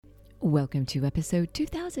Welcome to episode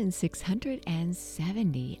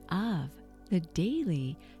 2670 of the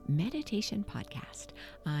Daily Meditation Podcast.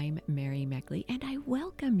 I'm Mary Meckley, and I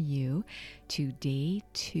welcome you to day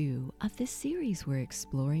 2 of the series we're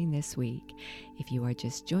exploring this week. If you are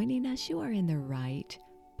just joining us, you are in the right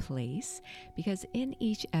place, because in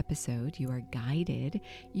each episode you are guided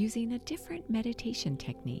using a different meditation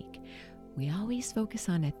technique. We always focus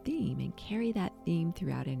on a theme and carry that theme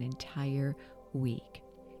throughout an entire week.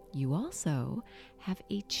 You also have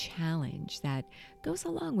a challenge that goes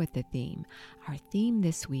along with the theme. Our theme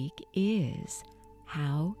this week is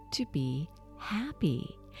how to be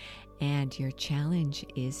happy. And your challenge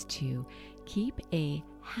is to keep a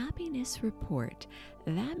happiness report.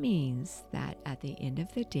 That means that at the end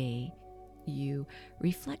of the day, you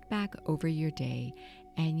reflect back over your day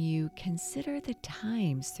and you consider the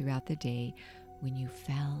times throughout the day when you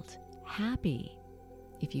felt happy.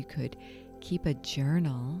 If you could keep a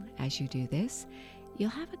journal as you do this, you'll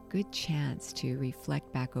have a good chance to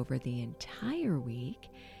reflect back over the entire week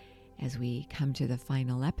as we come to the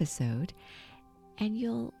final episode, and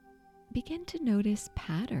you'll begin to notice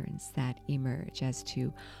patterns that emerge as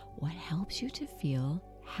to what helps you to feel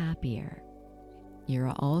happier.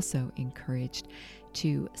 You're also encouraged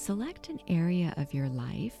to select an area of your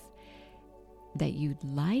life that you'd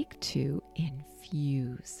like to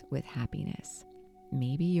infuse with happiness.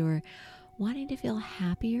 Maybe you're wanting to feel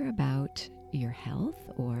happier about your health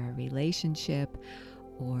or a relationship,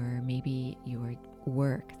 or maybe your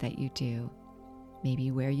work that you do, maybe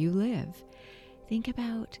where you live. Think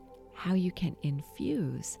about how you can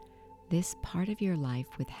infuse this part of your life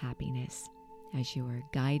with happiness as you are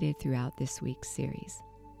guided throughout this week's series.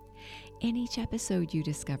 In each episode, you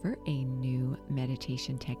discover a new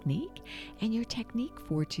meditation technique, and your technique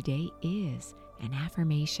for today is an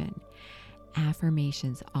affirmation.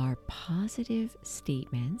 Affirmations are positive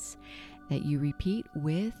statements that you repeat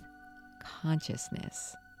with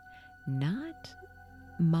consciousness, not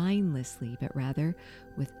mindlessly, but rather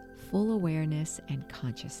with full awareness and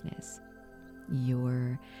consciousness.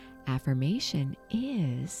 Your affirmation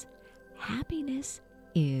is, happiness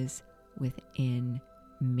is within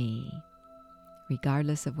me.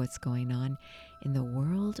 Regardless of what's going on in the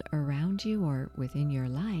world around you or within your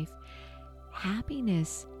life,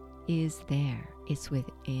 happiness is there. It's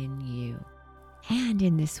within you. And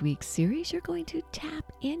in this week's series, you're going to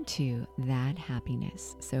tap into that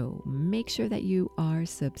happiness. So make sure that you are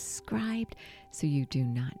subscribed so you do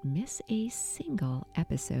not miss a single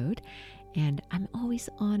episode. And I'm always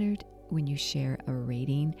honored when you share a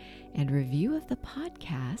rating and review of the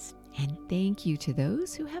podcast. And thank you to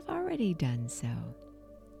those who have already done so.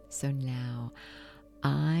 So now,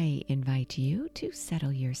 I invite you to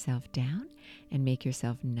settle yourself down and make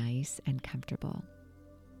yourself nice and comfortable.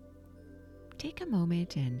 Take a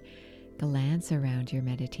moment and glance around your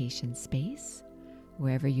meditation space,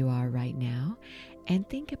 wherever you are right now, and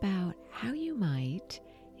think about how you might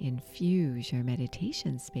infuse your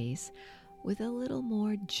meditation space with a little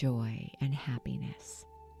more joy and happiness.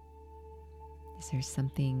 Is there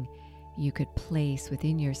something you could place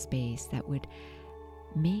within your space that would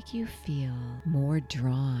make you feel more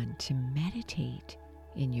drawn to meditate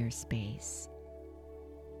in your space?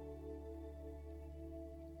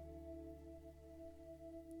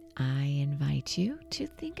 I invite you to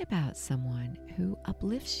think about someone who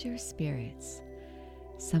uplifts your spirits,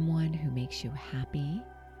 someone who makes you happy,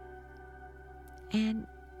 and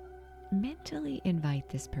mentally invite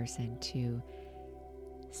this person to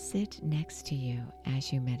sit next to you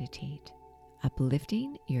as you meditate,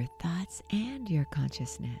 uplifting your thoughts and your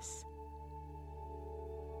consciousness.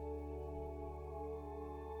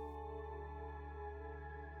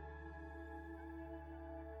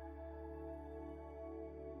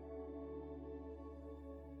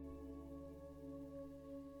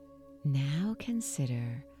 Now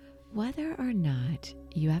consider whether or not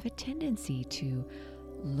you have a tendency to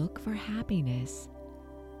look for happiness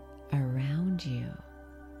around you,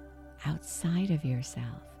 outside of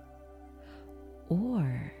yourself.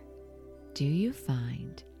 Or do you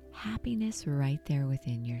find happiness right there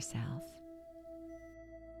within yourself?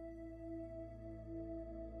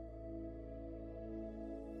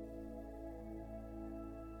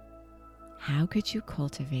 How could you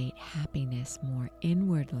cultivate happiness more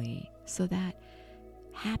inwardly so that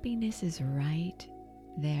happiness is right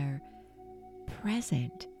there,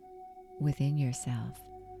 present within yourself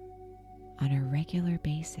on a regular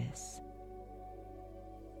basis?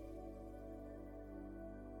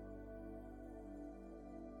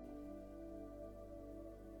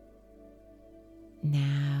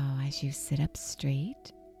 Now, as you sit up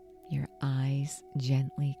straight, your eyes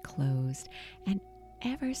gently closed, and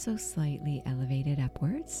ever so slightly elevated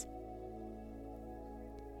upwards,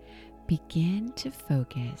 begin to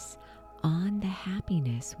focus on the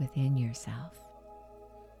happiness within yourself.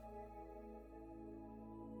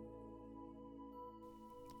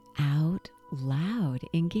 Out loud,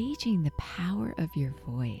 engaging the power of your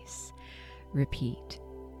voice, repeat,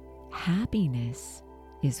 happiness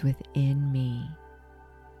is within me.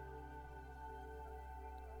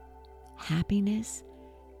 Happiness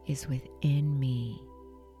is within me.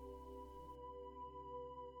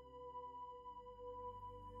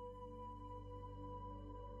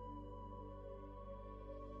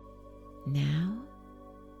 Now,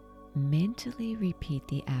 mentally repeat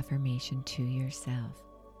the affirmation to yourself.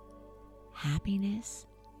 Happiness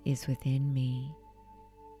is within me.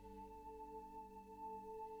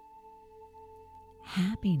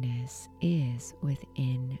 Happiness is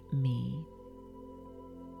within me.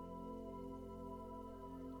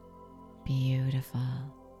 Beautiful.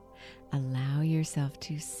 Allow yourself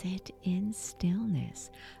to sit in stillness,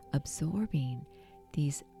 absorbing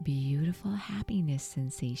these beautiful happiness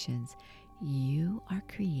sensations you are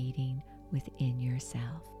creating within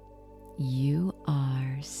yourself. You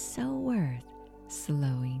are so